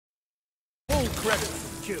credit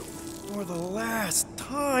for the kill. For the last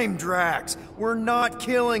time, Drax, we're not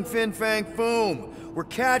killing Fin Fang Foom. We're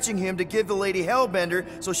catching him to give the Lady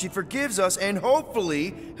Hellbender so she forgives us and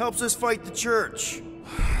hopefully helps us fight the Church.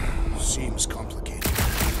 Seems complicated.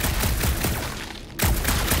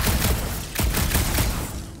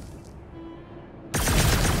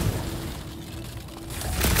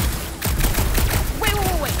 Wait.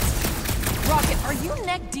 Rocket, are you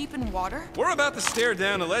neck deep in water? We're about to stare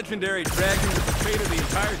down a legendary dragon with the fate of the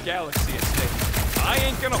entire galaxy at stake. I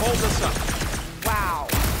ain't gonna hold us up. Wow.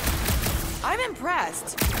 I'm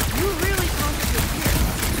impressed. You really conquered your fear.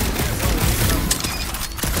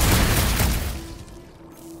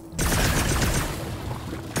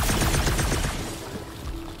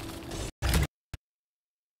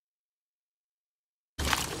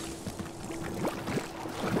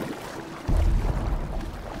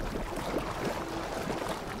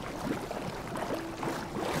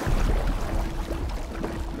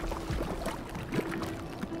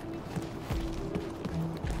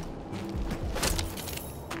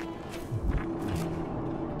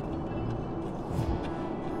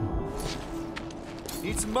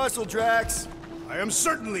 Need some muscle, Drax. I am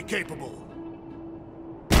certainly capable.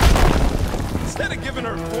 Instead of giving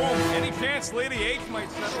her form any chance, Lady H might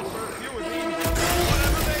settle for a few of these.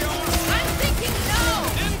 Whatever they are. I'm thinking no!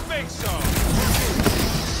 Didn't think so.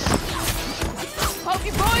 Hope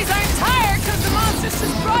you boys aren't tired because the monsters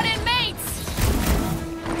just brought in mates!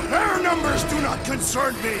 Their numbers do not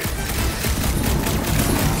concern me!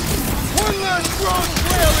 One last gross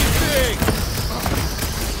whaling thing!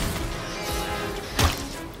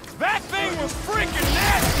 That thing was freaking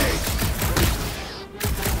nasty!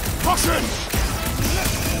 Caution!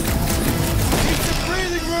 Keep the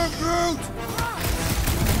breathing room, Groot!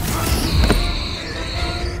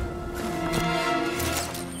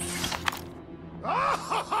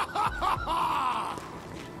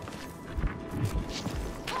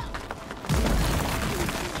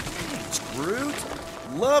 Groot,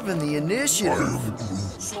 loving the initiative.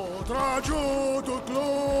 Sodrajo to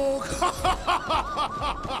Glok!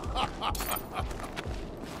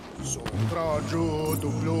 Sodrajo to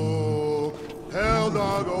Glok,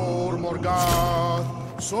 Heldagor Morgath,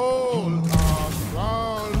 Soltas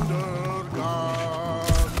Randergath.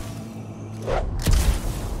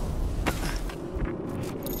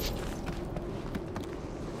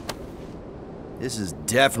 This is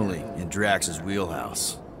definitely in Drax's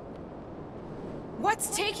wheelhouse.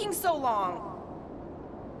 What's taking so long?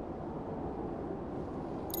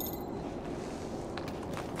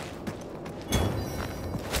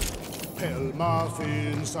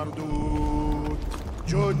 Pelmafin Sardut,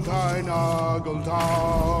 Juntai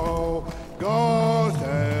Nageltau,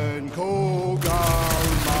 Gothen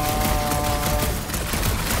Kogalma.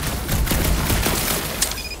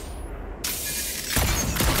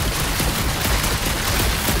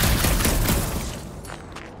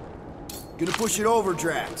 Gonna push it over,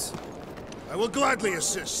 Drax. I will gladly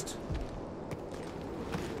assist.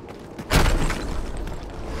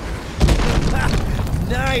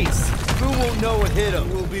 Nice! Who won't know what hit him?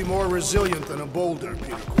 You will be more resilient than a boulder,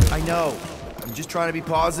 Peter. I know. I'm just trying to be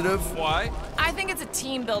positive. Why? I think it's a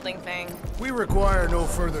team-building thing. We require no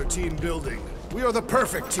further team building. We are the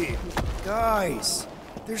perfect team. Guys,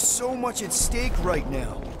 there's so much at stake right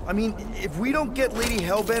now. I mean, if we don't get Lady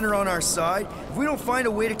Hellbender on our side, if we don't find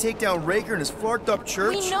a way to take down Raker and his flarked-up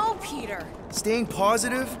church... We know, Peter. Staying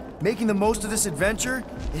positive, making the most of this adventure,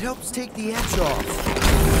 it helps take the edge off.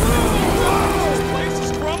 This place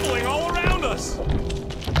is crumbling all around us!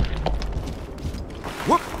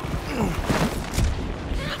 Whoop!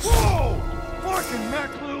 Whoa! Fucking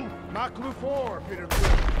Maklu! Maklu 4, Peter.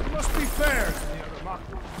 You must be fair to the other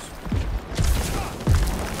Maklus.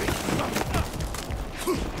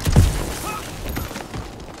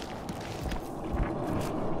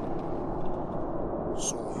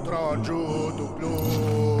 Sodrajo duplo,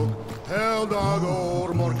 Heldagor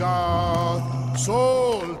Morgath,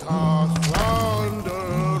 Soltas Randergath.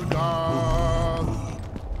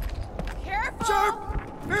 Careful! Sharp!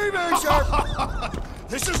 Very, very sharp!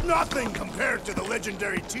 This is nothing compared to the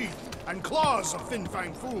legendary teeth and claws of Fin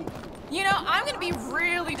Fang Foom. You know, I'm gonna be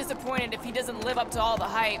really disappointed if he doesn't live up to all the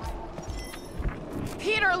hype.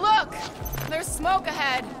 Peter, look! There's smoke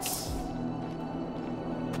ahead.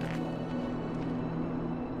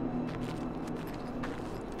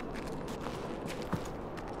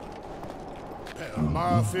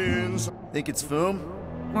 Muffins. Think it's Foom?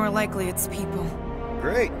 More likely it's people.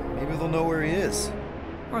 Great. Maybe they'll know where he is.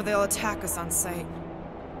 Or they'll attack us on sight.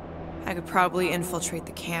 I could probably infiltrate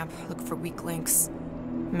the camp, look for weak links,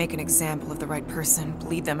 make an example of the right person,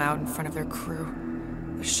 bleed them out in front of their crew.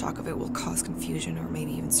 The shock of it will cause confusion or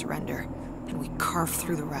maybe even surrender, and we carve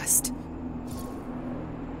through the rest.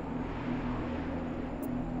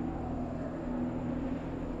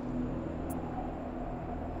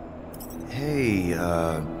 Hey,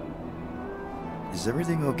 is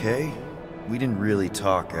everything okay? We didn't really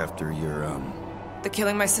talk after your, The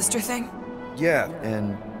killing my sister thing? Yeah,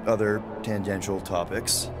 and other tangential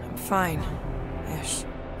topics. I'm fine. Ish.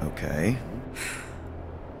 Okay.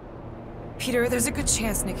 Peter, there's a good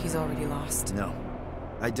chance Nikki's already lost. No,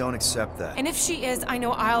 I don't accept that. And if she is, I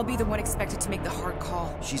know I'll be the one expected to make the hard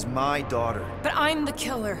call. She's my daughter. But I'm the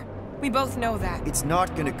killer. We both know that. It's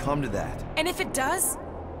not gonna come to that. And if it does?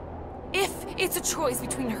 If it's a choice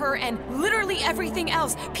between her and literally everything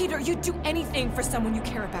else, Peter, you'd do anything for someone you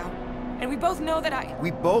care about. And we both know that We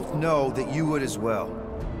both know that you would as well.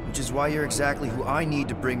 Which is why you're exactly who I need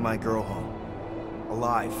to bring my girl home.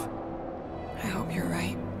 Alive. I hope you're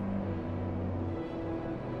right.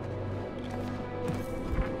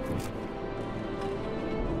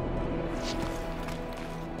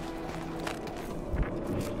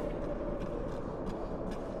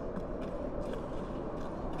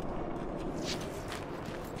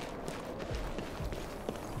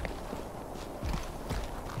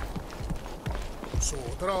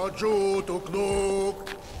 Sotrajuto Knuk.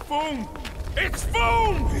 Boom! It's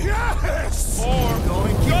Boom! Yes! Or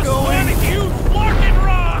Keep just going. let it use Larkin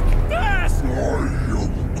Rock! Fast!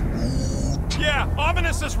 Yeah,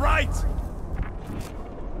 Ominous is right!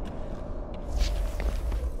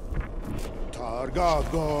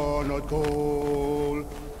 Targagon Kol.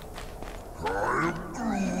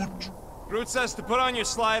 Groot says to put on your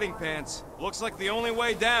sliding pants. Looks like the only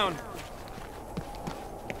way down.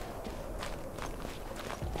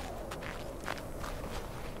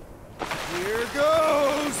 Here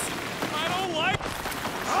goes! I don't like...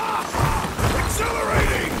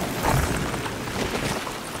 Accelerating!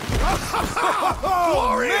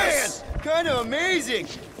 Oh, man! Kinda amazing!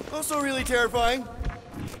 Also really terrifying.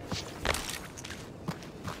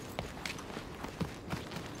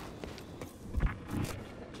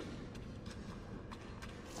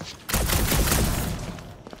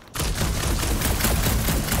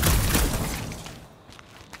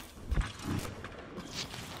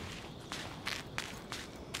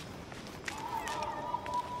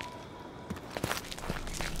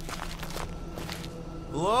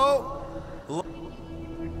 Hello? Hello?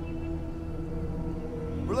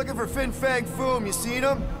 We're looking for Fin Fang Foom. You seen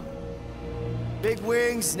him? Big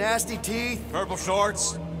wings, nasty teeth. Purple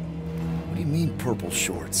shorts. What do you mean, purple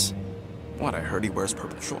shorts? What, I heard he wears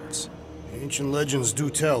purple shorts. Ancient legends do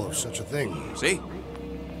tell of such a thing. See?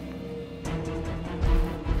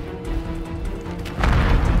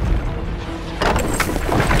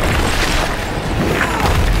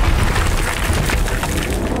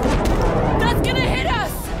 That's gonna hit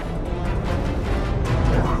us!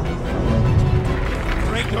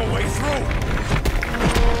 There ain't no way through.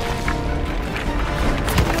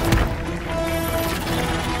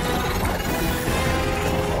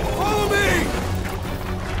 Follow me!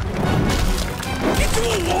 Into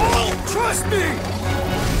a wall! Trust me!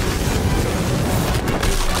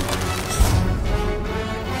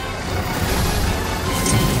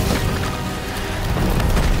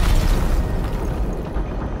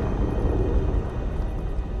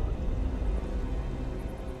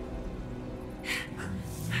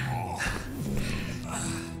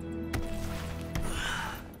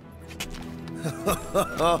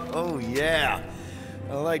 Oh, yeah.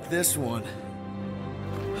 I like this one.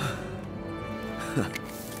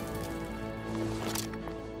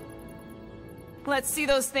 Let's see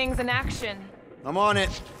those things in action. I'm on it.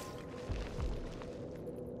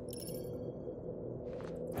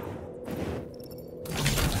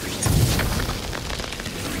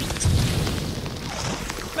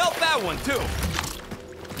 Melt that one, too.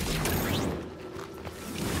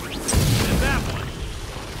 And that one.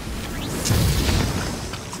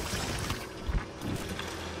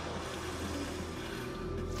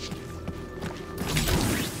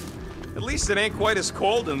 At least it ain't quite as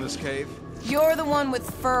cold in this cave. You're the one with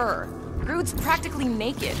fur. Groot's practically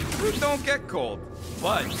naked. Groot don't get cold,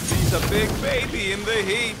 but he's a big baby in the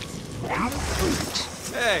heat.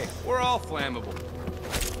 Hey, we're all flammable.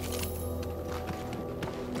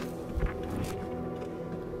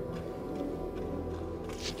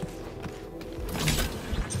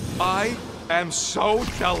 I am so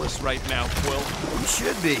jealous right now, Quill. You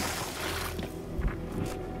should be.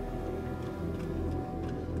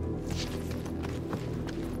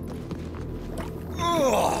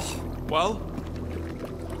 Well,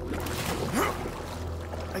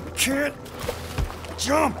 I can't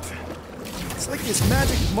jump. It's like this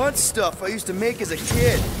magic mud stuff I used to make as a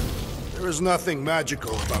kid. There is nothing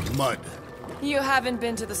magical about mud. You haven't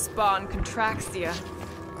been to the spa in Contraxia.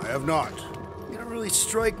 I have not. You don't really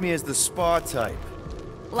strike me as the spa type.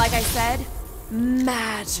 Like I said,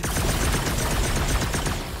 magical.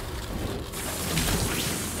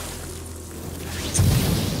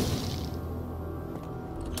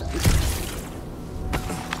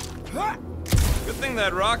 Good thing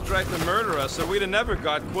that rock tried to murder us, or we'd have never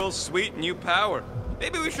got Quill's sweet new power.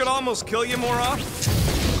 Maybe we should almost kill you more often.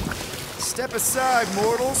 Step aside,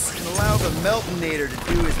 mortals, and allow the Meltonator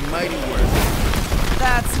to do his mighty work.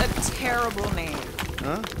 That's a terrible name.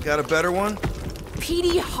 Huh? Got a better one?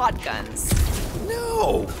 Petey Hotguns.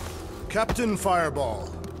 No! Captain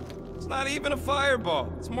Fireball. It's not even a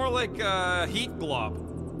fireball. It's more like a heat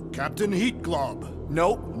glob. Captain Heat Glob.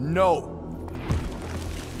 Nope, no.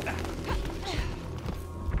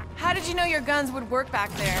 How did you know your guns would work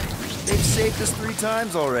back there? They've saved us 3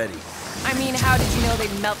 times already. I mean, how did you know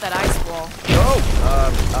they'd melt that ice wall? Oh,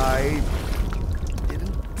 I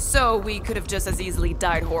didn't. So we could have just as easily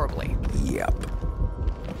died horribly. Yep.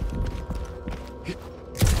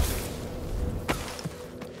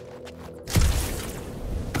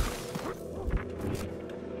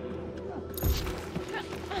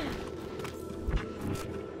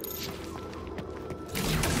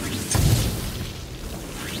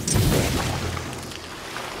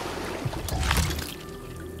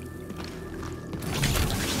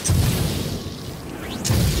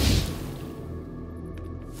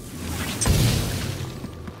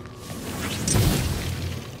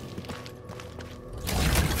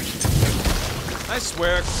 I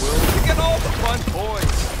swear, Quill, you get all the fun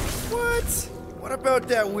toys. What? What about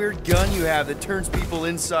that weird gun you have that turns people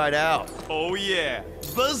inside out? Oh yeah,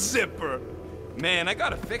 the zipper. Man, I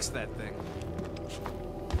gotta fix that thing.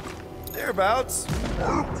 Thereabouts.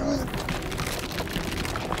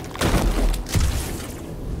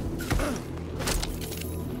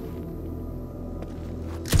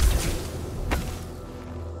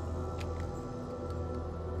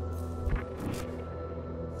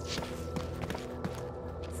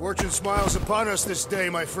 Fortune smiles upon us this day,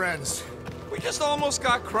 my friends. We just almost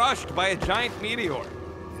got crushed by a giant meteor.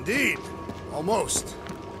 Indeed. Almost.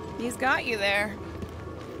 He's got you there.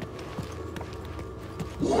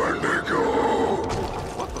 What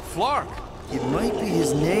the flark? It might be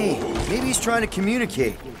his name. Maybe he's trying to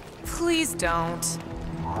communicate. Please don't.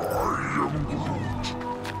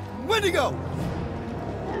 Wendigo!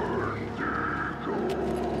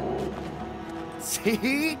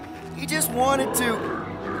 See? He just wanted to...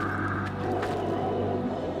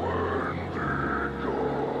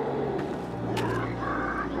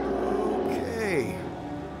 Okay.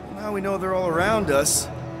 Now we know they're all around us.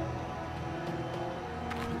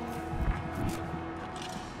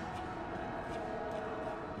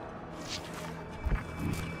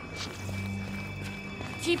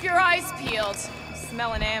 Keep your eyes peeled.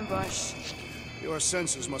 Smell an ambush. Your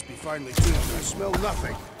senses must be finely tuned. I smell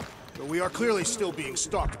nothing. But we are clearly still being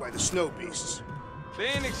stalked by the snow beasts. They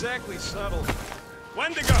ain't exactly subtle.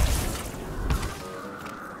 Wendigo!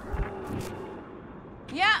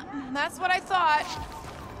 Yeah, that's what I thought.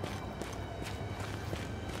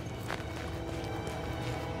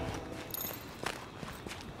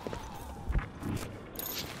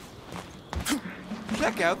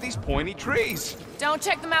 Check out these pointy trees. Don't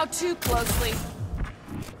check them out too closely.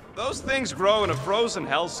 Those things grow in a frozen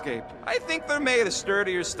hellscape. I think they're made of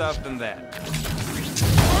sturdier stuff than that.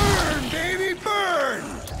 Burn, baby, burn!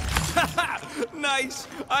 Nice!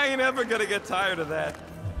 I ain't ever gonna get tired of that.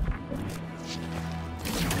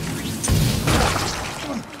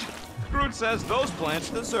 Groot says those plants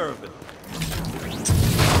deserve it. Keep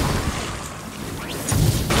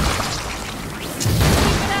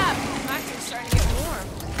it up. I'm actually starting to get warm.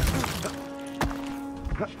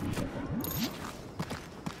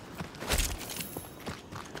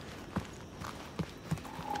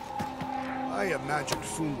 I imagined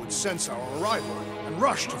Foom would sense our arrival and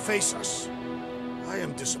rush to face us. I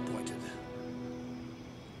am disappointed.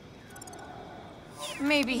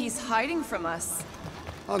 Maybe he's hiding from us.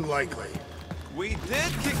 Unlikely. We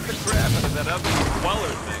did kick the crap out of that other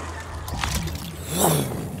Queller thing.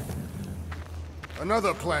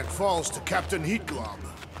 Another plant falls to Captain Heat Glob.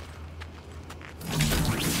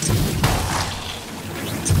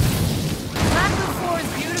 Macro 4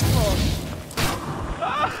 is beautiful.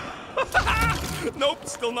 Nope,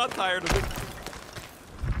 still not tired of it.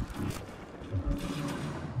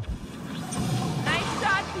 Nice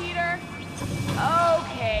shot, Peter.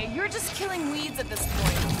 Okay, you're just killing weeds at this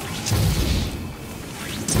point.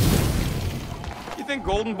 You think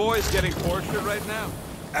Golden Boy is getting tortured right now?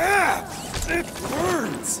 It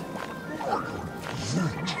burns!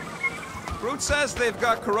 Groot says they've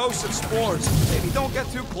got corrosive spores. Maybe don't get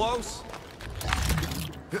too close.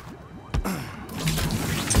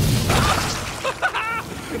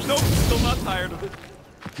 Nope, still not tired of it.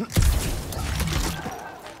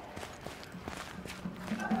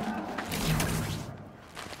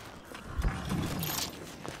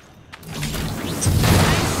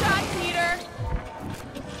 Nice shot, Peter.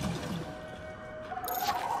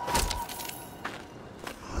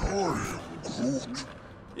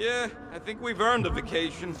 Yeah, I think we've earned a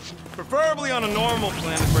vacation. Preferably on a normal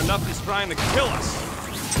planet where nothing's trying to kill us.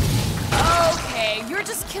 Okay, you're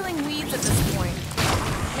just killing weeds at this point.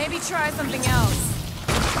 Maybe try something else.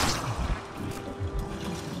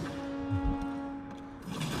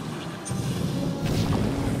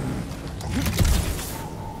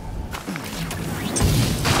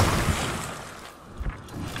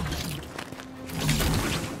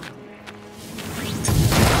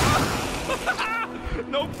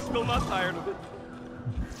 Nope, still not tired of it.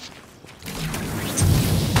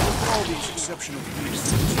 All these exceptional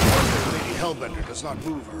beasts. Lady Hellbender does not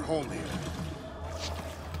move her home here.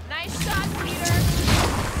 Nice shot, Peter.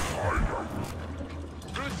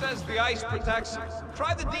 Groot says the ice protects us.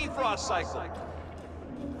 Try the defrost cycle.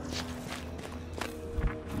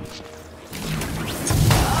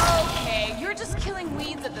 Okay, you're just killing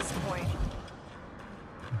weeds at this point.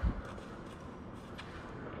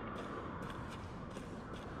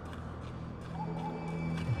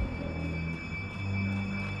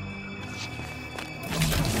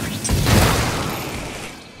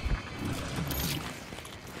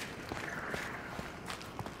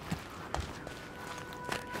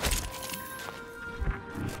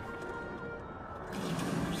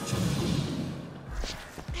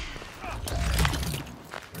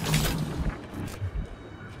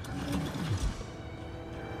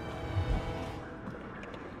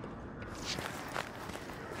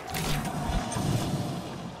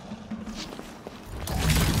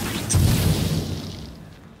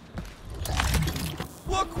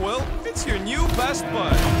 Look, Will, it's your new best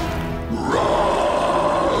bud.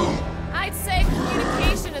 I'd say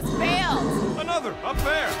communication has failed. Another, up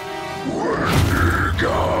there.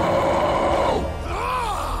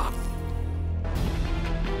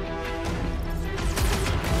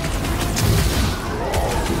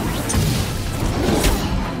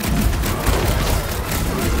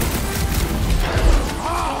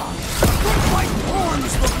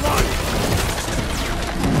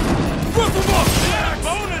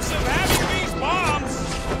 Bonus of having these bombs!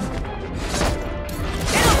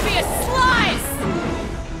 It'll be a slice!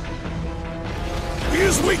 He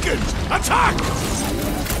is weakened! Attack!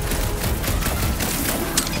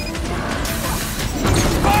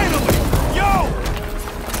 Finally! Yo!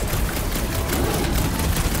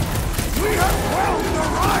 We have quelled the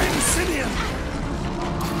Rhine Sinian!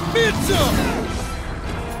 Pizza!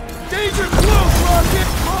 Danger close, Rocket!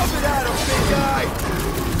 Pump it at him, big guy!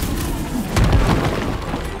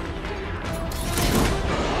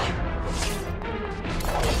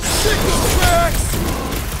 Signal tracks!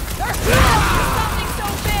 They're fast for something so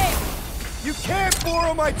big! You can't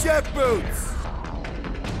borrow my jet boots!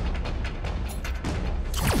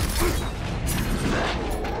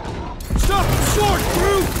 Stop short,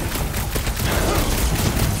 Groot!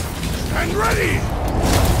 And ready!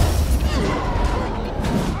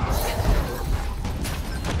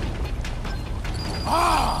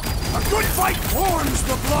 Ah! A good fight warms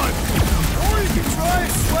the blood! Or you can try a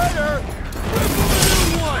sweater! Rip him a new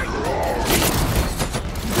one!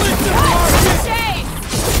 Blitz him, Cut to Rocket! the chase!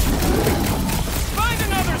 Find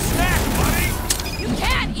another snack, buddy! You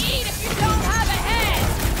can't eat if you don't have a head!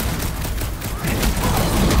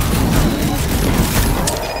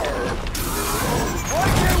 Why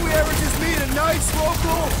can't we ever just meet a nice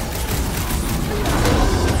local?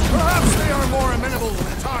 Perhaps they are more amenable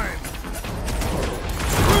at times.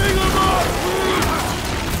 Bring him up, Groot!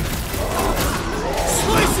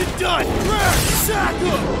 Slice it done! Crack! Sack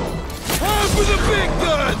him! Time for the big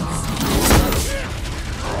guns!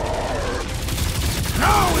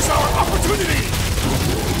 Now is our opportunity!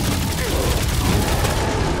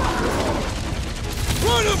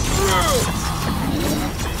 Run him through!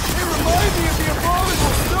 They remind me of the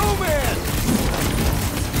abominable snowman!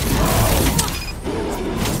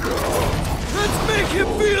 Let's make him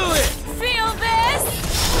feel it! Feel this?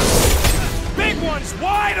 Big one's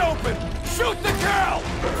wide open! Shoot the girl!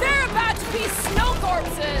 They're about to be snow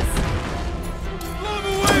corpses! Blow him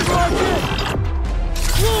away, Rocket!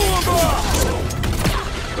 Blow him up!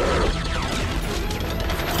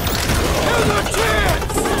 Here's our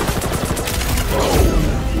chance!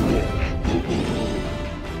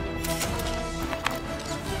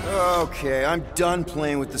 Okay, I'm done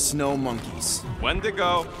playing with the snow monkeys.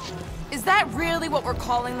 Wendigo. Is that really what we're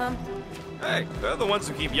calling them? Hey, they're the ones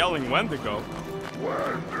who keep yelling Wendigo.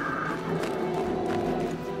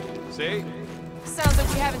 See? Sounds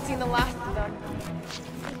like we haven't seen the last of them.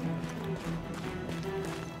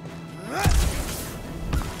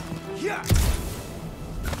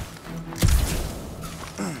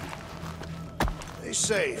 They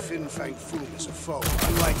say Fin Fang Foom is a foe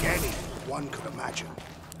unlike any one could imagine.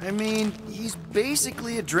 I mean, he's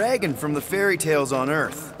basically a dragon from the fairy tales on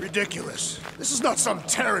Earth. Ridiculous. This is not some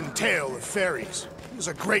Terran tale of fairies. He is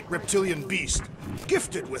a great reptilian beast,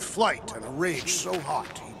 gifted with flight and a rage so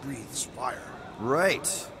hot he breathes fire.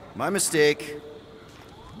 Right. My mistake.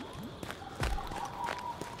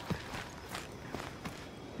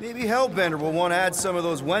 Maybe Hellbender will want to add some of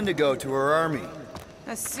those Wendigo to her army.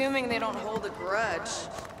 Assuming they don't hold a grudge.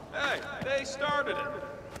 Hey, they started it.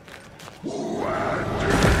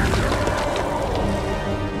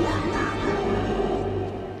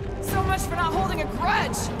 So much for not holding a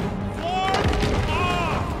grudge!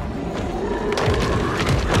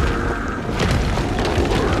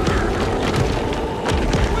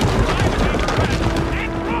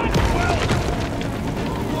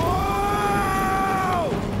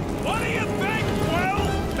 What do you think, Will?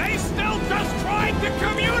 They still just tried to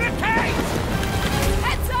communicate!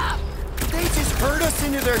 Heads up! They just herd us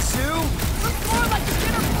into their zoo? Looks more like a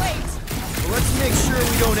dinner plate! Well, let's make sure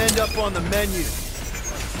we don't end up on the menu.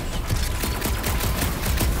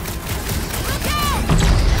 Look out!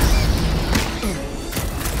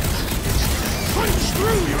 Punch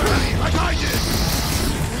through, you enemy, like I did!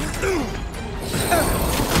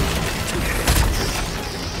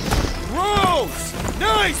 Gross!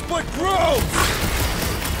 Nice, but gross!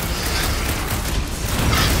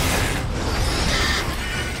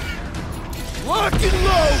 Lock and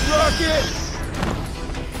load, Rocket!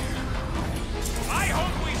 I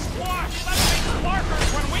hope we squash some of these markers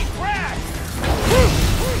when we crash!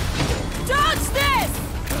 Dodge this!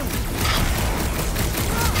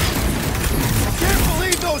 Can't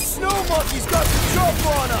believe those snow monkeys got the jump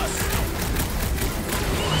on us!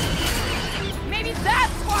 Maybe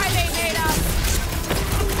that's why they made us!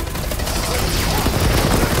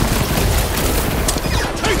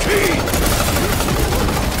 Take heed!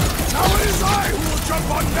 Now it is I who will jump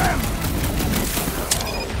on them!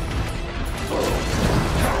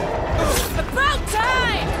 About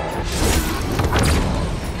time!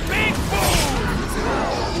 Big boom!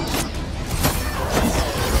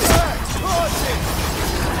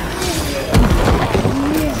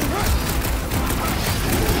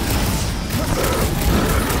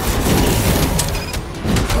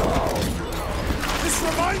 This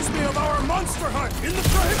reminds me of our monster hunt in the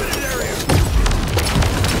prohibited area!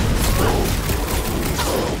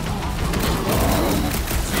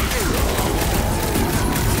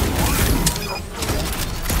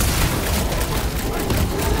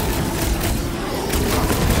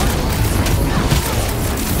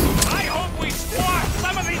 I hope we squash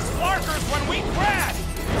some of these flarkers when we crash!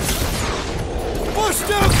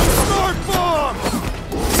 Bust out the smart bombs!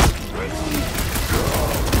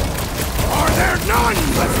 Are there none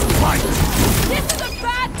left to fight? This is a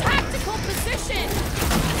bad tactical position!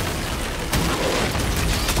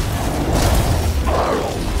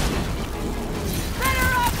 Better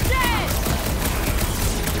off dead!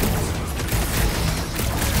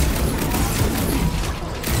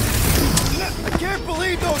 I can't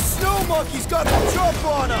believe those snow monkeys got the jump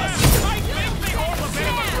on us! I think they hold a bit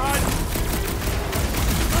of a grudge.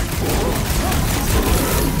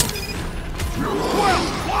 Well,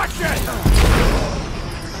 watch it!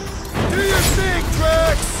 Do your thing,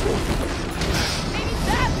 Drax! Maybe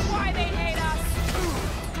that's why they hate us!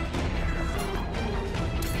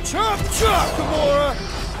 Chop chop, Gamora!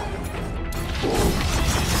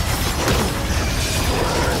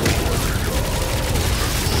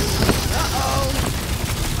 Uh-oh!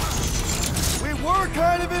 We were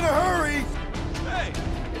kind of in a hurry! Hey,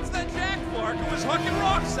 it's that Jack Clark who was hucking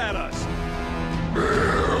rocks at us.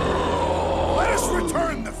 Let us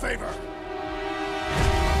return the favor.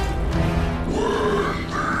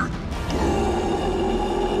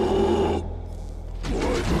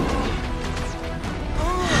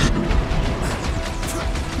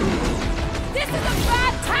 This is a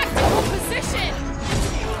bad tactical position!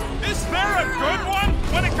 Is there a good one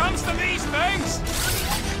when it comes to these things?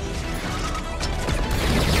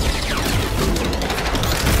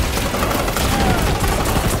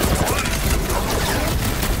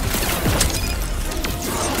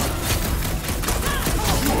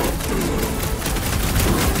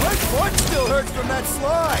 My foot still hurts from that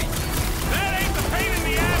slide! That ain't the pain in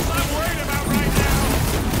the ass I'm worried about right now.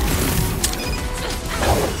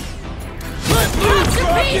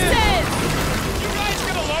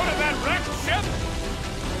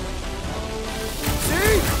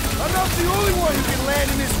 not the only one who can land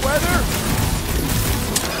in this weather!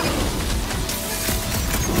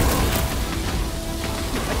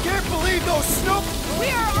 I can't believe those snow... We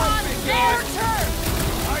are on their turf!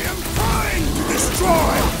 I am trying to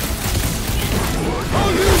destroy!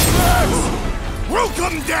 I'll use that!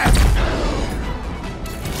 Welcome, death!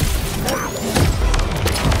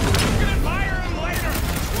 You can admire him later!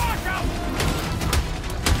 Walk out!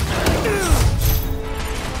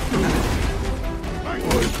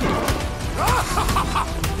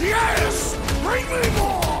 Yes! Bring me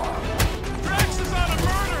more! Drax is on a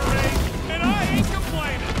murder ring, and I ain't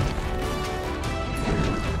complaining!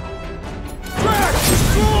 Drax,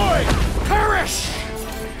 destroy! Perish!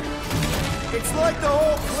 It's like the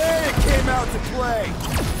whole planet came out to play!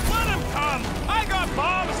 Let him come! I got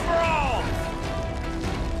bombs for all!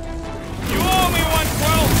 You owe me one,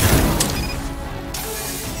 Quill!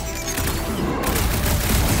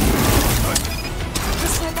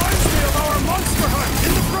 This reminds me of our monster hunt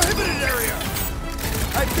in the prohibited area!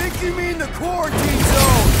 I think you mean the quarantine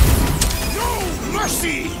zone! No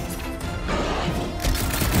mercy!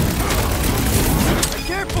 I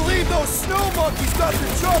can't believe those snow monkeys got the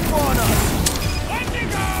jump on us!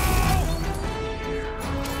 Wendigo!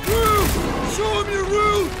 Groot! Show them your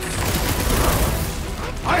roots!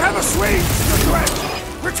 I have assuaged the threat!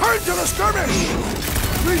 Return to the skirmish!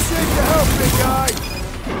 Appreciate the help, big guy!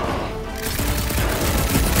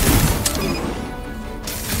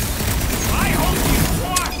 I hope you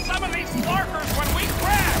squash some of these lurkers when we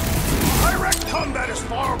crash! Direct combat is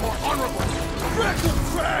far more honorable! Dreadful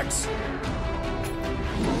cracks!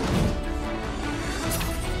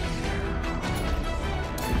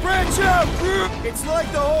 Branch out, Groot! It's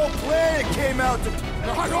like the whole planet came out to...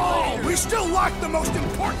 Not all! We still lack the most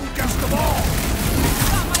important guest of all!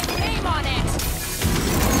 Got my name on it!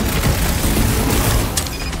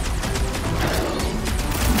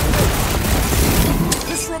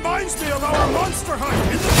 This reminds me of our monster hunt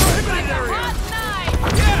in the prohibited area! Hot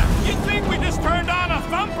knife! Yeah, you'd think we just turned on a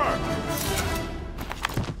thumper!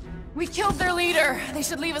 We killed their leader. They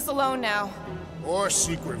should leave us alone now. Or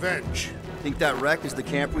seek revenge. Think that wreck is the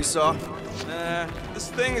camp we saw? This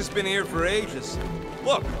thing has been here for ages.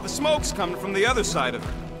 Look, the smoke's coming from the other side of it.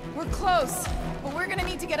 We're close, but we're gonna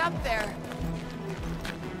need to get up there.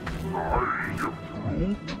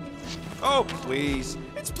 Oh, please.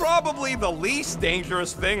 It's probably the least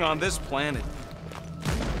dangerous thing on this planet.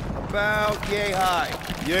 About yay high.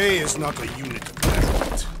 Yay is not a unit of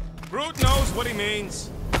measurement. Groot knows what he means.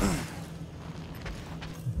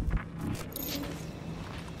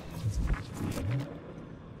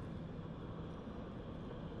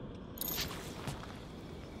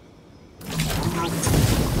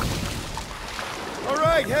 All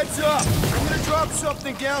right, heads up. I'm gonna drop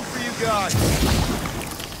something down for you guys.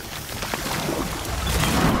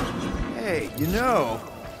 Hey, you know...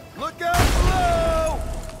 Look out below!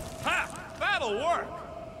 Ha! That'll work!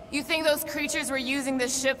 You think those creatures were using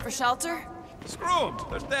this ship for shelter? Screw them.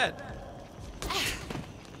 They're dead.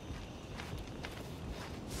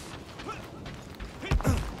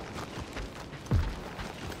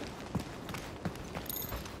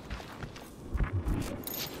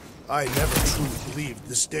 I never truly believed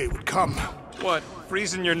this day would come. What,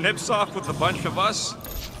 freezing your nips off with a bunch of us?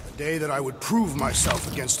 The day that I would prove myself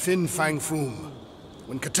against Fin Fang Foom.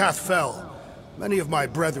 When Katath fell, many of my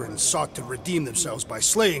brethren sought to redeem themselves by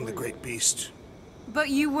slaying the great beast. But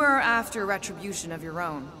you were after retribution of your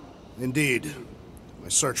own. Indeed. My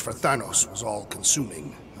search for Thanos was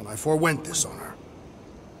all-consuming, and I forewent this honor.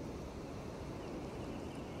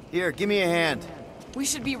 Here, give me a hand. We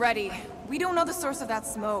should be ready. We don't know the source of that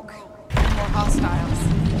smoke. More hostiles.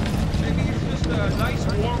 Maybe it's just a nice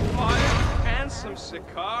warm fire and some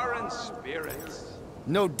Sikaran spirits.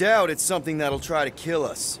 No doubt it's something that'll try to kill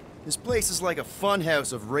us. This place is like a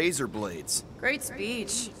funhouse of razor blades. Great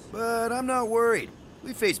speech. But I'm not worried.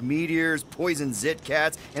 We faced meteors, poison zit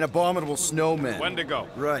cats, and abominable snowmen. Wendigo.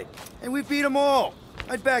 Right. And we beat them all.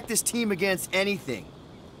 I'd back this team against anything.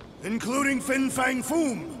 Including Fin Fang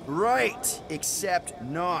Foom! Right. Except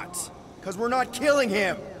not. Because we're not killing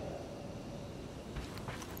him.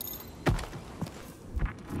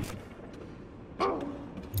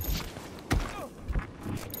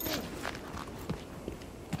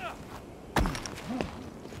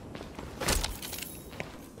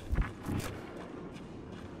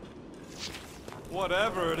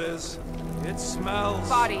 Whatever it is, it smells.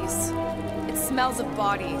 Bodies. It smells of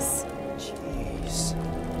bodies. Jeez.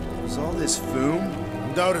 Was all this Foom?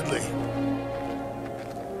 Undoubtedly.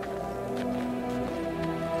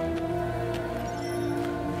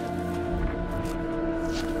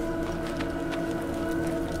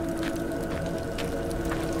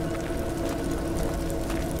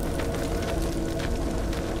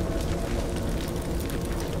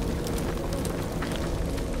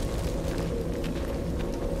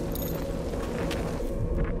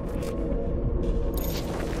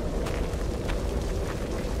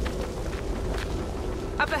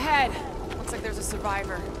 Up ahead. Looks like there's a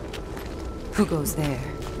survivor. Who goes there?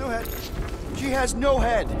 No head. She has no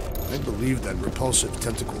head. I believe that repulsive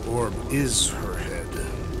tentacle orb is her head.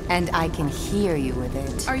 And I can hear you with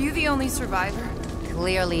it. Are you the only survivor?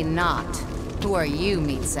 Clearly not. Who are you,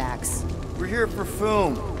 meat sacks? We're here for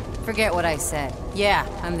Foom. Forget what I said. Yeah,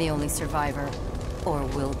 I'm the only survivor. Or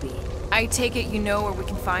will be. I take it you know where we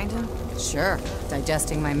can find him? Sure.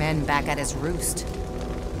 Digesting my men back at his roost.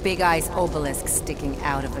 Big Eye's obelisk sticking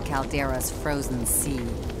out of the Caldera's frozen sea.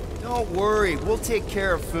 Don't worry, we'll take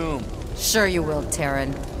care of Foom. Sure you will,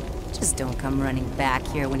 Terran. Just don't come running back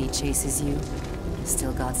here when he chases you.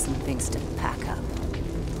 Still got some things to pack up.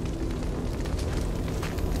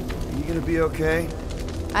 Are you gonna be okay?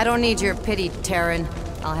 I don't need your pity, Terran.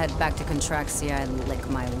 I'll head back to Contraxia and lick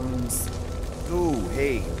my wounds. Ooh,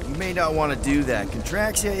 hey, you may not want to do that.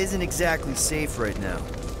 Contraxia isn't exactly safe right now.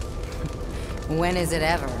 When is it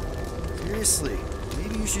ever? Seriously,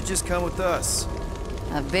 maybe you should just come with us.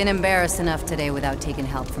 I've been embarrassed enough today without taking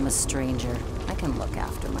help from a stranger. I can look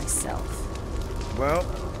after myself. Well,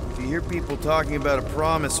 if you hear people talking about a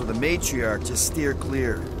promise or the matriarch, just steer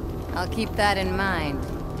clear. I'll keep that in mind.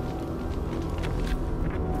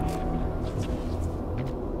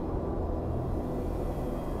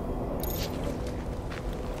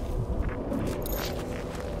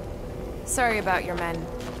 Sorry about your men.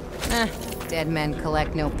 Dead men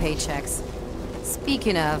collect no paychecks.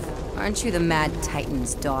 Speaking of, aren't you the Mad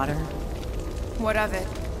Titan's daughter? What of it?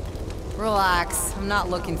 Relax, I'm not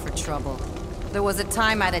looking for trouble. There was a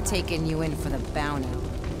time I'd have taken you in for the bounty.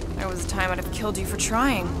 There was a time I'd have killed you for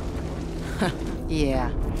trying.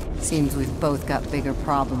 Yeah, seems we've both got bigger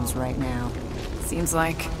problems right now. Seems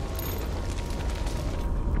like.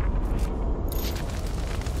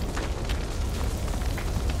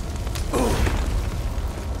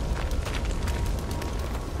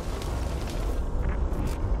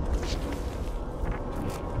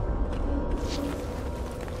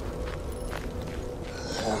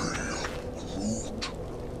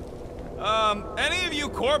 Any of you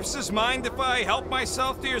corpses mind if I help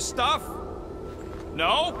myself to your stuff?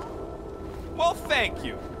 No? Well, thank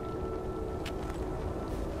you.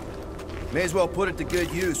 May as well put it to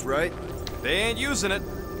good use, right? They ain't using it.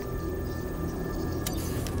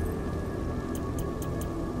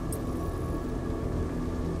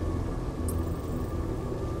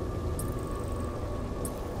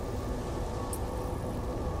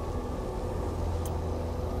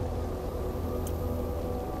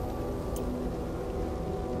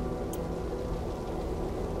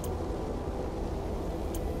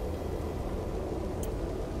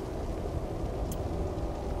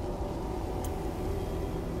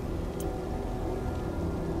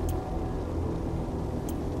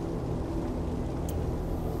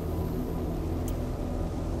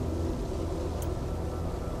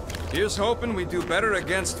 Here's hoping we do better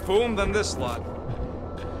against Foom than this lot.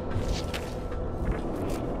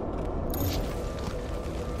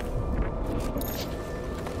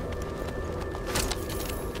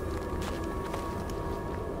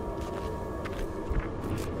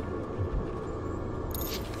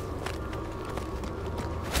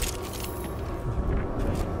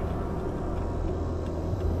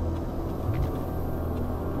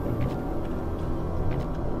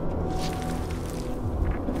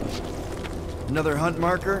 Another hunt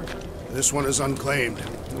marker? This one is unclaimed.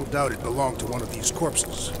 No doubt it belonged to one of these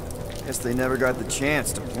corpses. Guess they never got the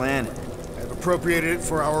chance to plan it. I've appropriated it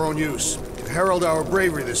for our own use, to herald our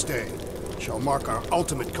bravery this day. It shall mark our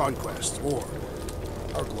ultimate conquest, or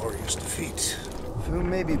our glorious defeat. Foom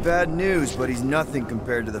may be bad news, but he's nothing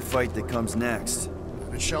compared to the fight that comes next.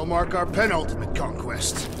 And it shall mark our penultimate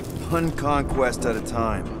conquest. One conquest at a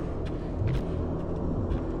time.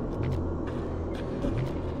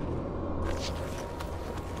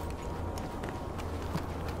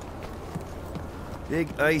 Big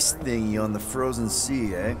ice thingy on the frozen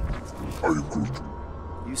sea, eh?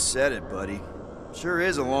 You said it, buddy. Sure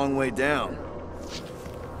is a long way down.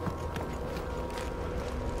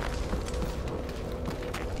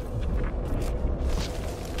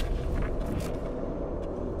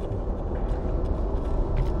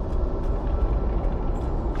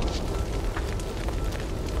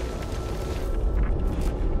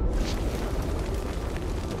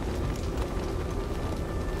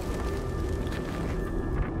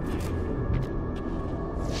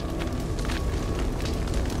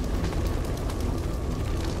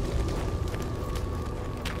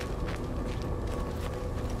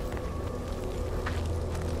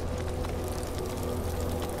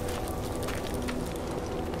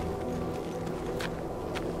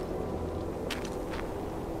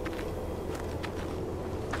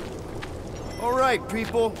 right,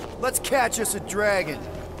 people. Let's catch us a dragon.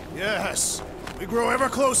 Yes, we grow ever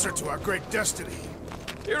closer to our great destiny.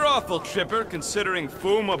 You're awful chipper, considering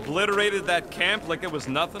Foom obliterated that camp like it was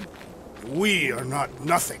nothing. We are not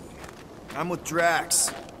nothing. I'm with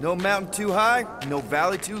Drax. No mountain too high, no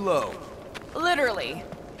valley too low. Literally,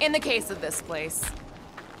 in the case of this place.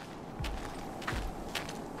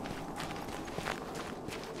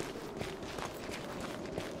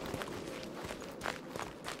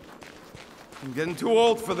 I'm getting too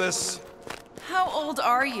old for this. How old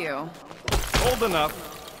are you? Old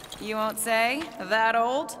enough. You won't say? That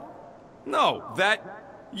old? No,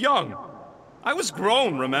 that young. I was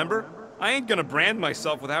grown, remember? I ain't gonna brand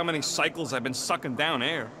myself with how many cycles I've been sucking down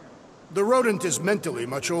air. The rodent is mentally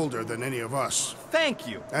much older than any of us, Thank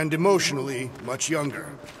you. and emotionally much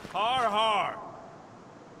younger. Har har.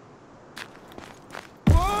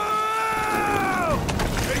 Whoa!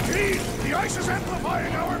 Take heed! The ice is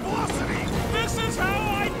amplifying our velocity! This is how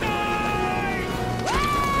I die!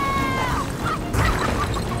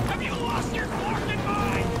 Have you lost your fucking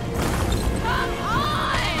mind? Come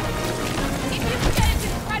on! If you forget it's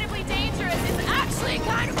incredibly dangerous, it's actually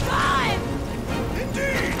kind of fun!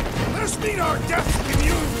 Indeed! Let us meet our deaths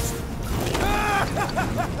bemused!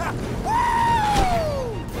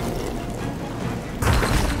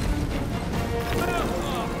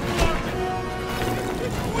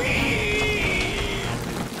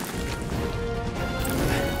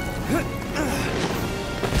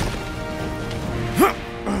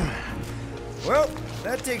 Well,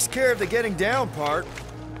 that takes care of the getting down part.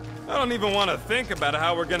 I don't even want to think about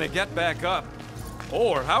how we're gonna get back up.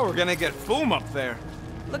 Or how we're gonna get Foom up there.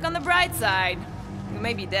 Look on the bright side. We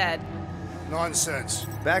may be dead. Nonsense.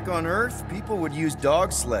 Back on Earth, people would use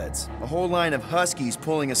dog sleds. A whole line of huskies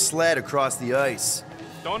pulling a sled across the ice.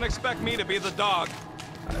 Don't expect me to be the dog.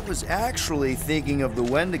 I was actually thinking of the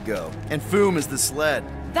Wendigo, and Foom is the sled.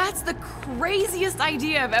 That's the craziest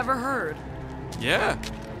idea I've ever heard. Yeah.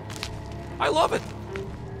 I love it.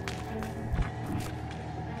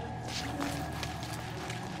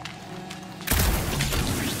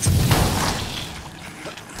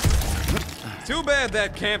 Too bad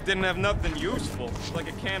that camp didn't have nothing useful, like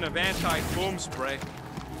a can of anti-foam spray.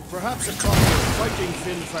 Perhaps a copy of Fighting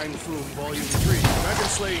Fin Fang Foom Volume 3, Dragon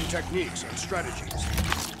Slaying Techniques and Strategies.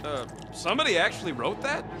 Somebody actually wrote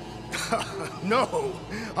that? No,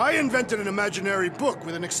 I invented an imaginary book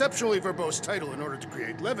with an exceptionally verbose title in order to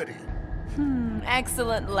create levity.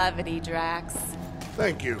 Excellent levity, Drax.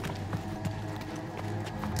 Thank you.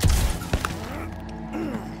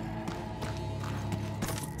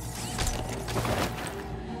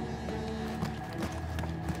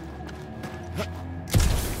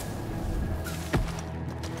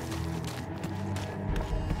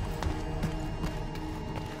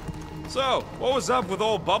 So, what was up with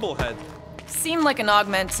old Bubblehead? Seemed like an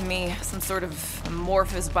augment to me, some sort of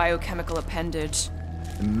amorphous biochemical appendage.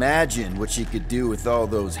 Imagine what she could do with all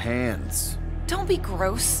those hands. Don't be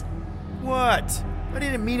gross. What? I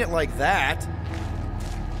didn't mean it like that.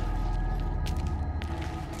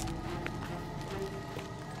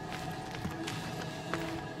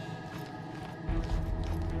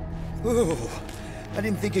 Ooh, I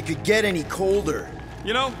didn't think it could get any colder.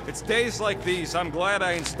 You know, it's days like these I'm glad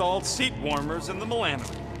I installed seat warmers in the Milano.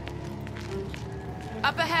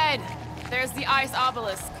 Up ahead, there's the ice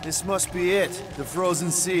obelisk. This must be it, the frozen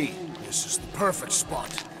sea. This is the perfect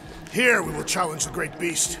spot. Here we will challenge the great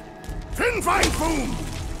beast. Fin Fang Foom!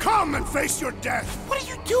 Come and face your death! What are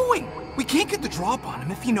you doing? We can't get the drop on him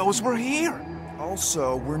if he knows we're here.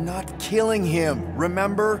 Also, we're not killing him,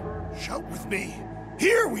 remember? Shout with me.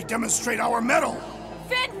 Here we demonstrate our mettle!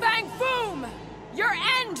 Fin Fang Foom! Your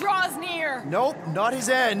end draws near! Nope, not his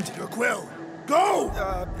end. Your quill. Go!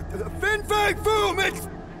 Fin Fang Foom, it's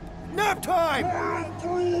nap time!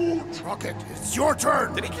 Rocket, it's your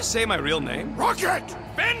turn! Did he just say my real name? Rocket!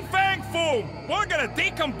 Fin Fang Foom! We're gonna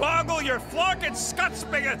decomboggle your flunking scut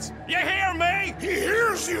spigots! You hear me? He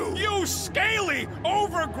hears you! You scaly,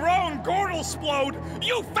 overgrown Gordlesplode!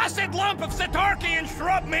 You fessed lump of Satarkian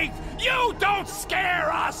shrub meat! You don't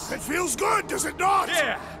scare us! It feels good, does it not?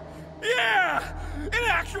 Yeah! Yeah! It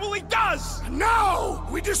actually does! Now,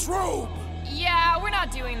 we disrobe! Yeah, we're not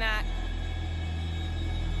doing that.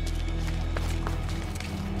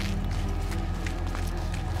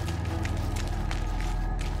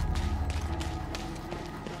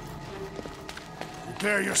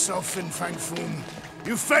 Prepare yourself, Fin Fang Foom.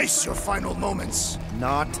 You face your final moments.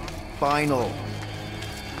 Not final.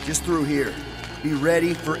 Just through here. Be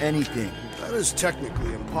ready for anything. That is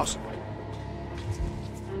technically impossible.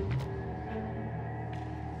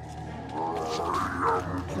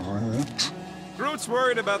 Groot's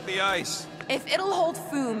worried about the ice. If it'll hold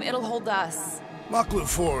Foom, it'll hold us. Maklu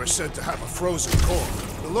 4 is said to have a frozen core.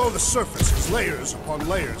 Below the surface is layers upon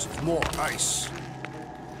layers of more ice.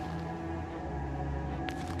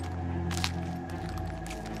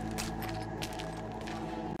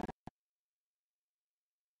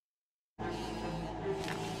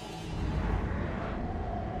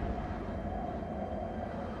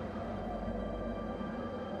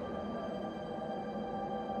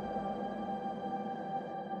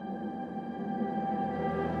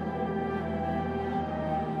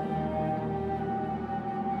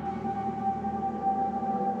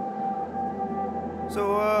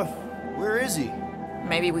 So, where is he?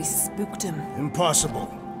 Maybe we spooked him. Impossible.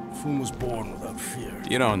 Foom was born without fear.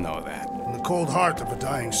 You don't know that. In the cold heart of a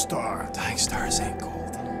dying star. Dying stars ain't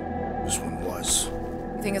cold. This one was.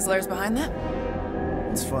 You think his lair's behind that?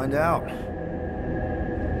 Let's find out.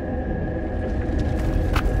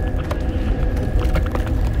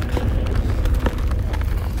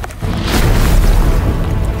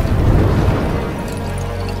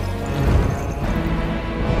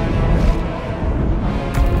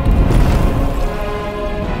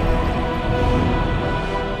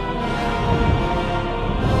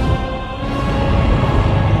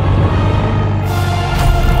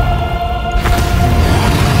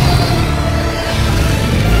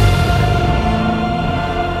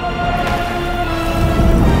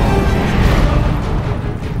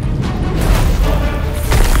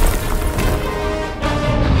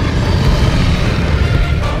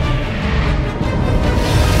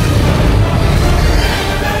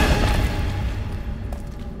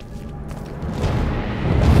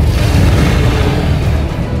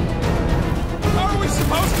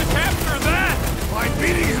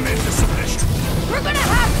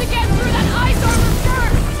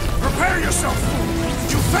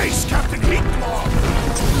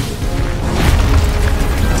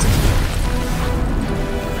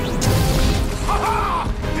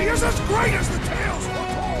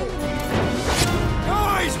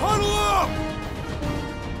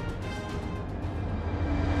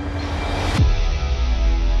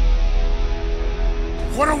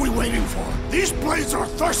 What are we waiting for? These blades are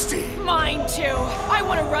thirsty! Mine too! I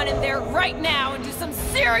want to run in there right now and do some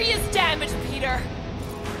serious damage, Peter!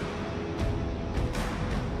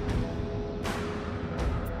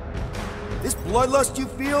 This bloodlust you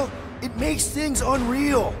feel, it makes things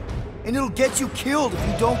unreal. And it'll get you killed if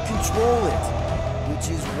you don't control it. Which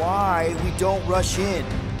is why we don't rush in.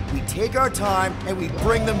 We take our time and we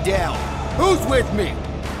bring them down. Who's with me?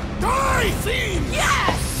 Die, fiend!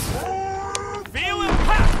 Yes! Feeling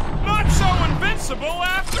hot! Not so invincible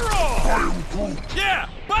after all! Yeah,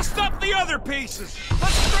 bust up the other pieces!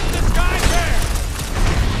 Let's strip this guy bare!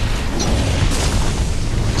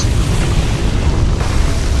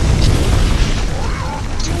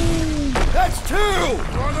 That's two!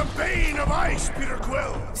 You're the Bane of Ice, Peter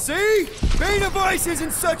Quill! See? Bane of Ice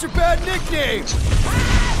isn't such a bad nickname! We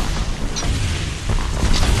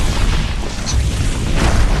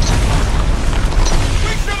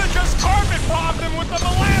should have just carpet bombed him with the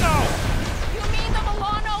Milano! You mean the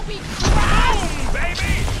Milano we crashed? Boom,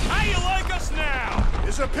 baby! How you like us now?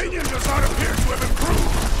 His opinion does not appear to have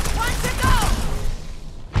improved. Want to go?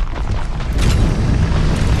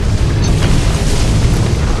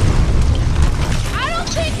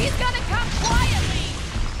 He's gonna come quietly!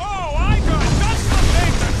 Oh, I got just the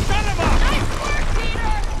thing to shut him up! Nice work,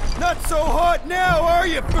 Peter! Not so hot now, are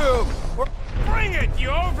you, Boom? Bring it, you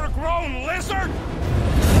overgrown lizard!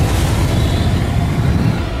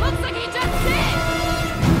 Looks like he just did!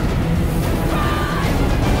 Run!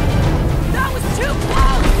 That was too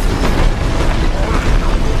close!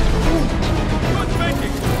 Good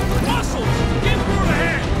thinking! Muscles! Get through the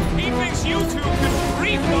head! He thinks you two can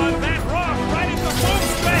refund that rock right into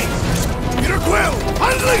Boom's face! Peter Quill,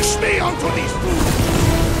 unleash me onto these fools!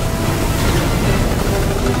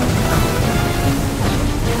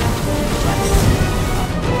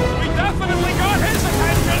 We definitely got his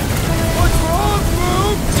attention! What's wrong,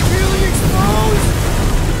 Boom? Feeling exposed?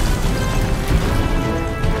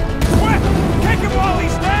 Quick! Kick him while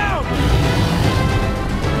he's down!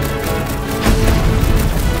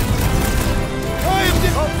 I am to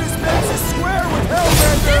help this mess is square with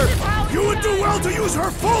Hellbender! You would do well to use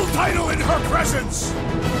her full title in her presence!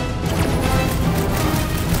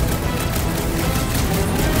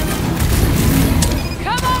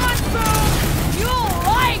 Come on, Boom! You'll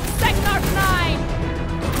like Seknarf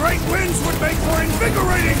 9! The great winds would make for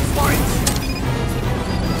invigorating fights!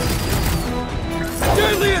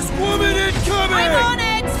 Deadliest woman incoming! I'm on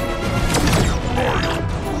it!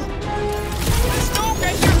 Just don't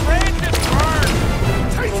get your branded burned!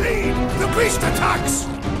 Take heed! The beast attacks!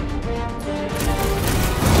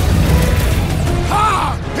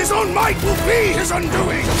 His own might will be his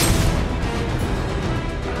undoing!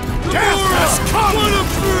 Death has come! Put him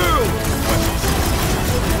through!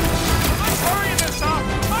 Let's hurry this up!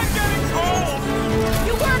 I'm getting cold!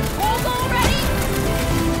 You weren't cold already?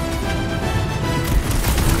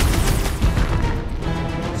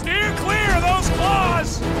 Steer clear of those claws!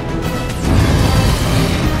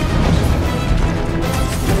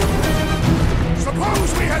 Suppose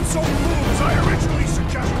we had sold fools as I originally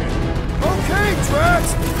suggested! Okay,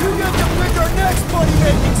 Drax! You get to pick our next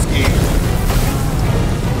money-making scheme!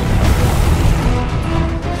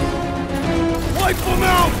 Wipe them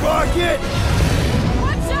out, Rocket!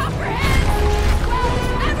 Watch out for him! Well,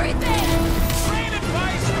 everything! Great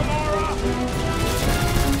advice, Gamora!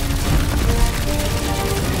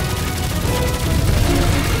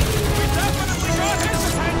 We definitely got his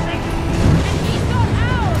attention! And he's got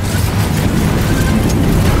ours!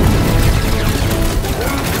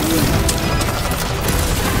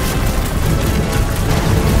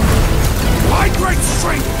 My great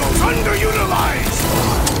strength goes underutilized!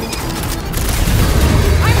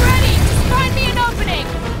 I'm ready! Just find me an opening!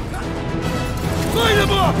 Light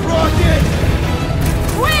him up, Rocket!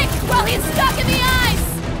 Quick! While he's stuck in the ice!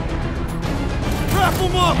 Wrap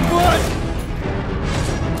him up, bud!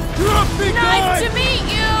 You're up, big guy! Nice to meet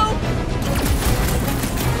you!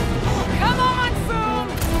 Come on, Foom!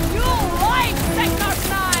 You'll like Technos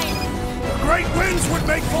 9! The great winds would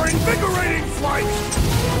make for invigorating flight!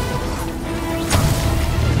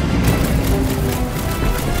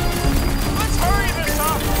 Let's hurry this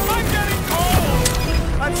up! I'm getting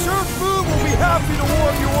cold! I'm sure Food will be happy to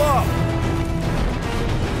warm you up!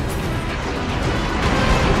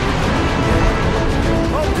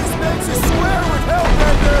 Hope this makes you swear with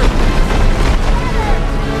Hellbender!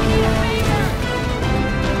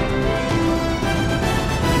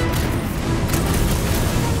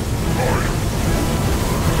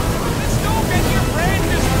 Let's go get your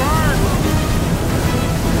branches burned!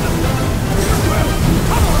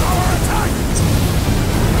 Come on, our attack!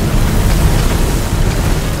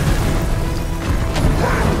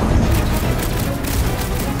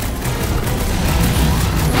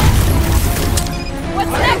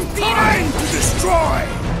 What's next, Peter? Time to destroy!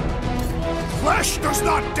 Flesh does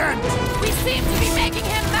not dent! We seem to be making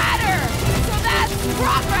him matter! So that's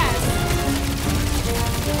progress!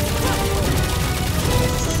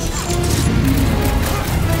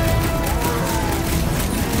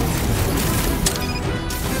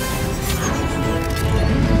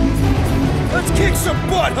 Let's kick some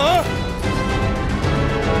butt, huh?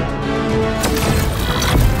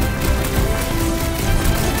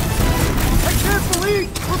 I can't believe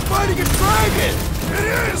we're fighting a dragon!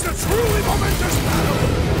 It is a truly momentous battle!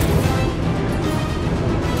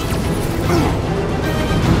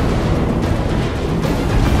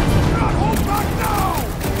 Not hold back now!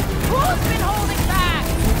 Who's been holding back?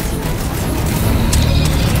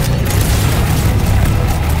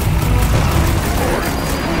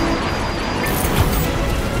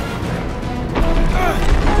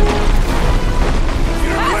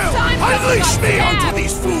 Your will! time to Unleash cut me down. onto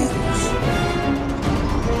these fools!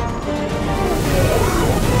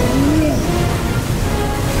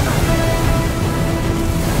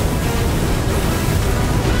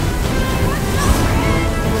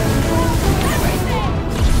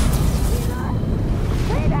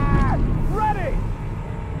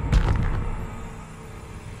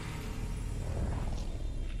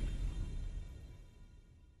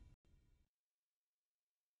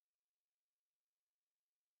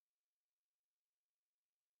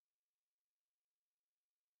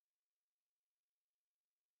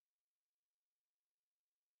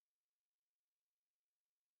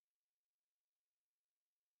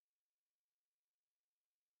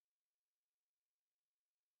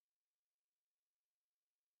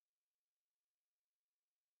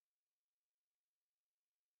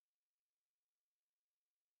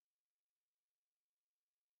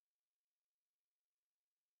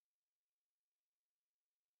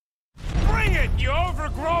 Bring it, you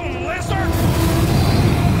overgrown lizard!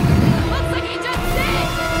 Looks like he just did!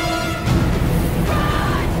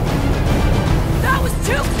 Run! That was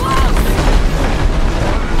too close!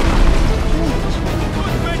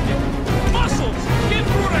 Good thinking! Muscles! Get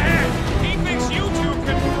through the head! He thinks you two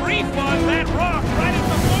can refund that rock right at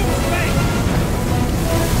the moon's face!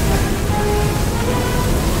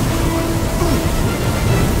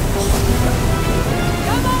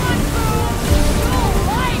 Come on, Foom! You'll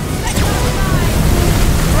like Technos 9!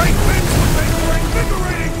 Great winds would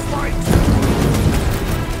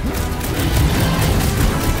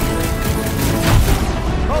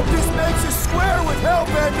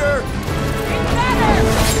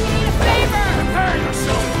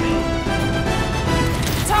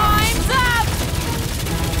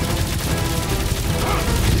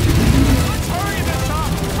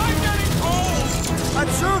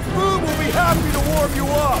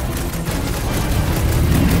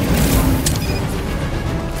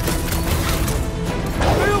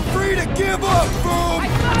give up, Boom! I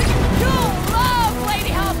thought you'll love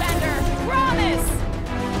Lady Hellbender! Promise!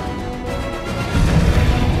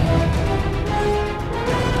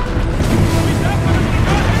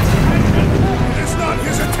 It is not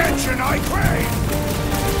his attention I crave!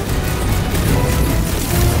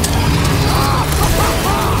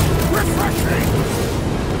 Refreshing!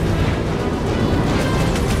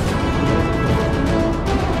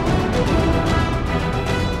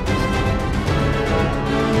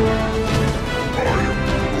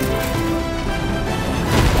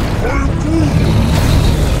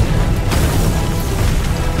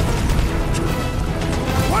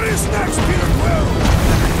 What is next, Peter Quill?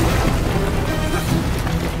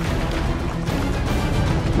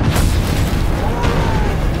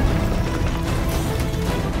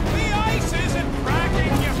 The ice isn't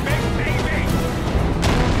cracking, you big baby!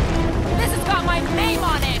 This has got my name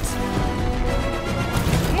on it!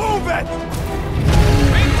 Move it!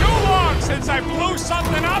 Been too long since I blew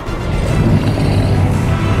something up!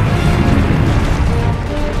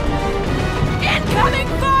 Incoming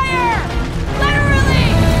fire! Literally!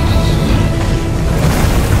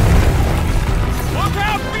 Look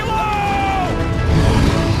out below!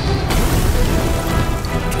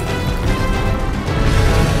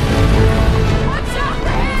 Watch out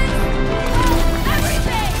for his... Oh,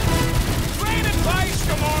 everything! Great advice,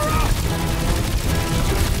 Gamora!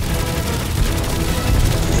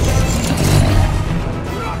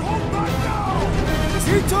 Do not hold back now! Is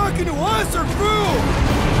he talking to us or Boom?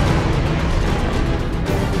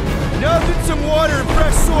 Nothing some water and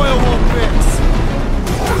fresh soil won't fix.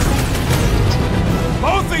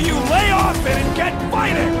 Both of you lay off it and get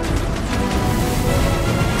fighting!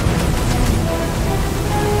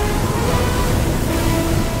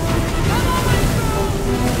 Come on,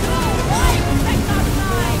 go! Light, take our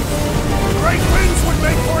side! Great winds would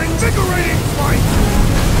make for invigorating flight!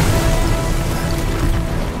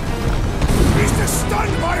 Beast is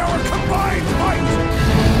stunned by our combined might!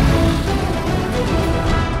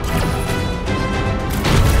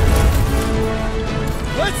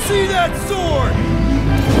 Let's see that sword!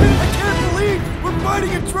 I can't believe we're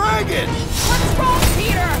fighting a dragon! What's wrong,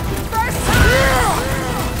 Peter? First time!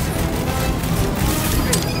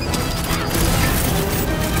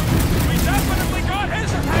 We definitely got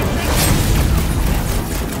his attention!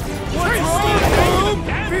 What's wrong, Boom?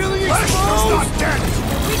 Feeling Flesh does exposed? not dent!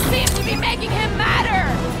 We seem to be making him madder!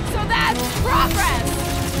 So that's progress!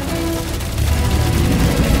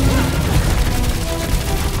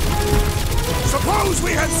 Suppose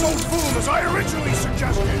we had sold Boom as I originally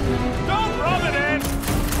suggested! Don't rub it in!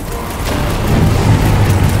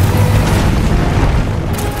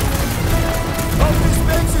 Hope this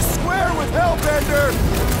makes us square with Hellbender!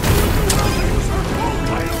 Use her full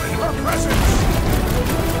title in her presence!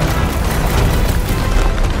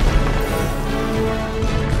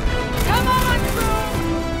 Come on, crew!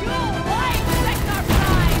 You'll like take our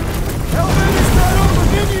side! Hellbender's not all the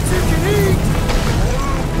minions you can eat!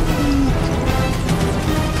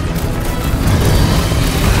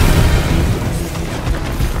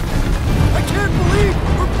 I can't believe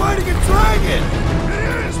we're fighting a dragon!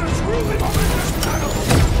 It is a truly momentous battle!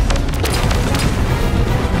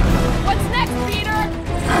 What's next, Peter?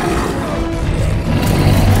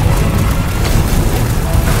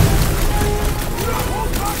 Do not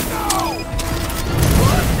hold back now!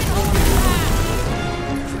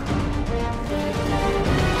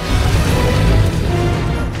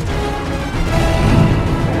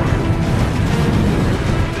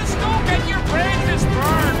 Just don't get your branches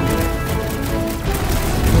burned!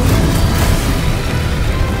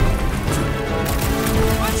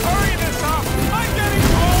 Let's hurry this up! I'm getting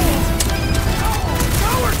cold!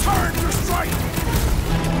 Our turn to strike!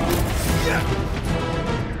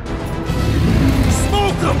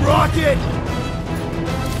 Smoke them, Rocket!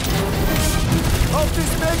 Hope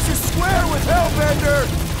this makes us square with Hellbender!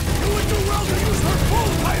 You would do well to use her full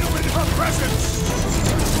title in her presence!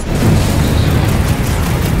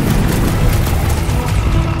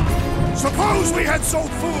 Suppose we had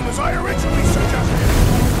sold Boom as I originally suggested!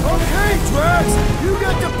 Okay, Drax! You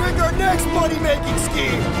get to pick our next money-making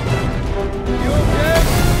scheme! You okay?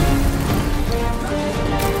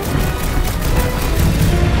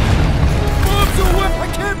 Mom's away! I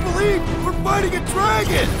can't believe we're fighting a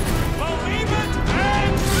dragon! Believe it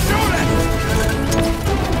and shoot it!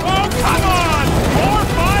 Oh, come on! More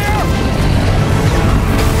fire!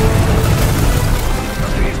 The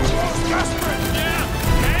beast grows desperate! Yeah,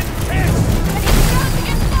 and pissed! And he's about to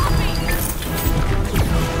get sloppy!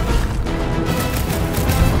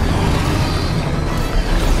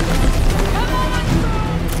 Come on,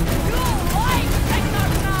 crew! You'll like take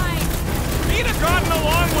our side! He'd have gotten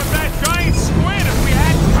along with that giant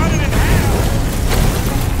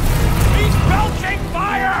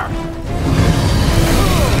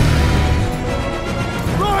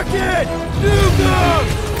dead! Nuke them!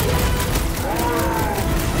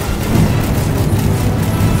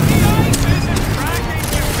 The ice isn't cracking,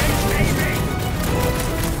 you big baby!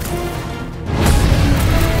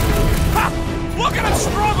 Ha! Look at him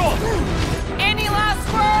struggle! Any last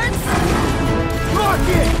words?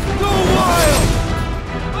 Rocket! Go wild!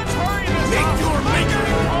 Let's hurry this Make up! your maker!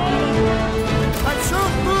 I'm sure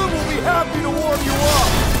Boom will be happy to warm you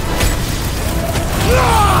up!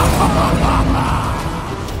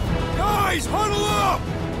 Guys, huddle up!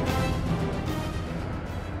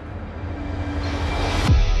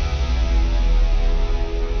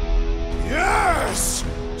 Yes!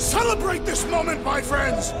 Celebrate this moment, my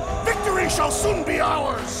friends! Victory shall soon be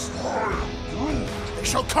ours! They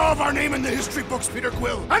shall carve our name in the history books, Peter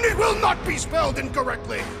Quill, and it will not be spelled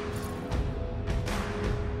incorrectly!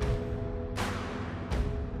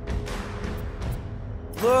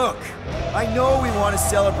 Look, I know we want to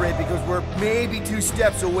celebrate because we're maybe 2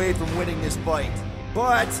 steps away from winning this fight.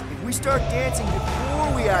 But if we start dancing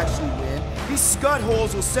before we actually win, these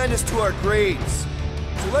scut-holes will send us to our graves.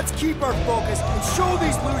 So let's keep our focus and show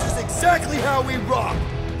these losers exactly how we rock.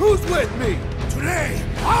 Who's with me? Today,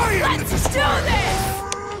 I am the Let's do destroyer! this!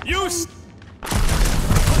 You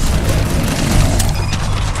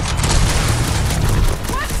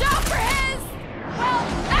Watch out for his... well,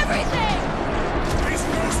 everything! These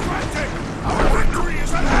rules frantic! Our victory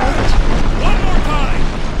is at hand! One more time!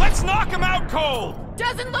 Let's knock him out cold!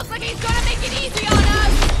 Doesn't look like he's gonna make it easy on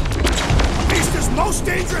us! The beast is most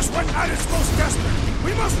dangerous when at its most desperate!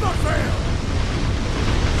 We must not fail!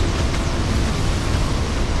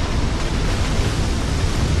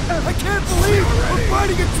 I can't believe we're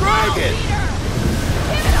fighting a dragon! Peter!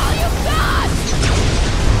 Give it all you've got!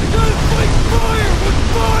 We gotta fight fire with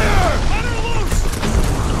fire! Let her loose!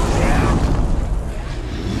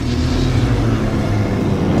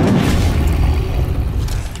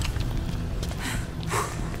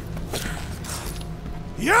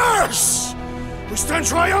 Yes! We stand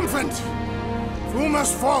triumphant! Foom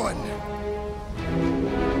has fallen.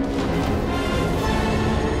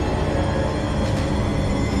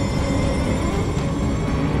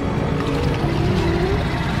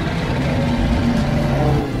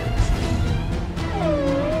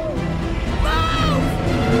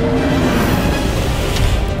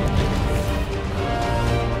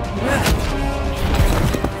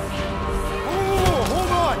 Oh,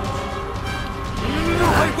 hold on! No,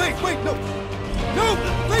 wait, no! No!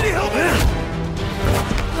 Lady Hellbender!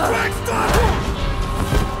 Drag, stop!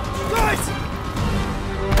 Guys!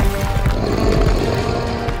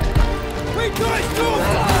 Wait, guys, no!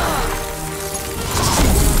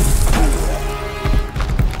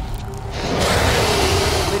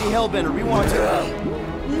 Lady Hellbender, we want to...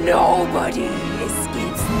 Nobody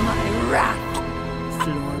escapes my wrath.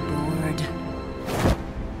 Floorboard.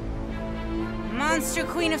 Monster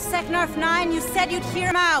Queen of Seknarf 9, you said you'd hear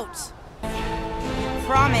him out.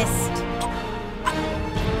 Promised.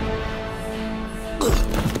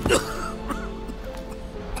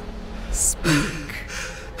 Speak.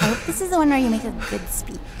 I hope this is the one where you make a good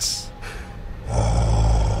speech.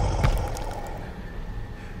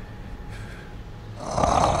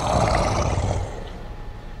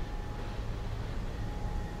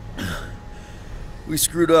 We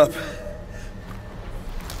screwed up.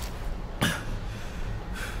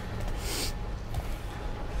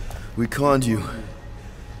 We conned you,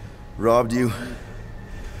 robbed you,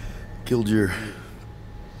 killed your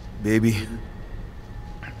baby.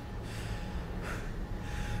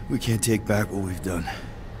 We can't take back what we've done.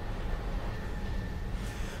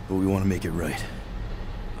 But we want to make it right.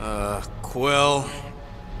 Quill.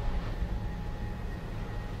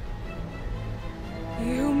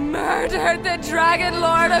 You murdered the Dragon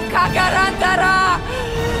Lord of Kakarantara!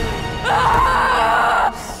 Ah!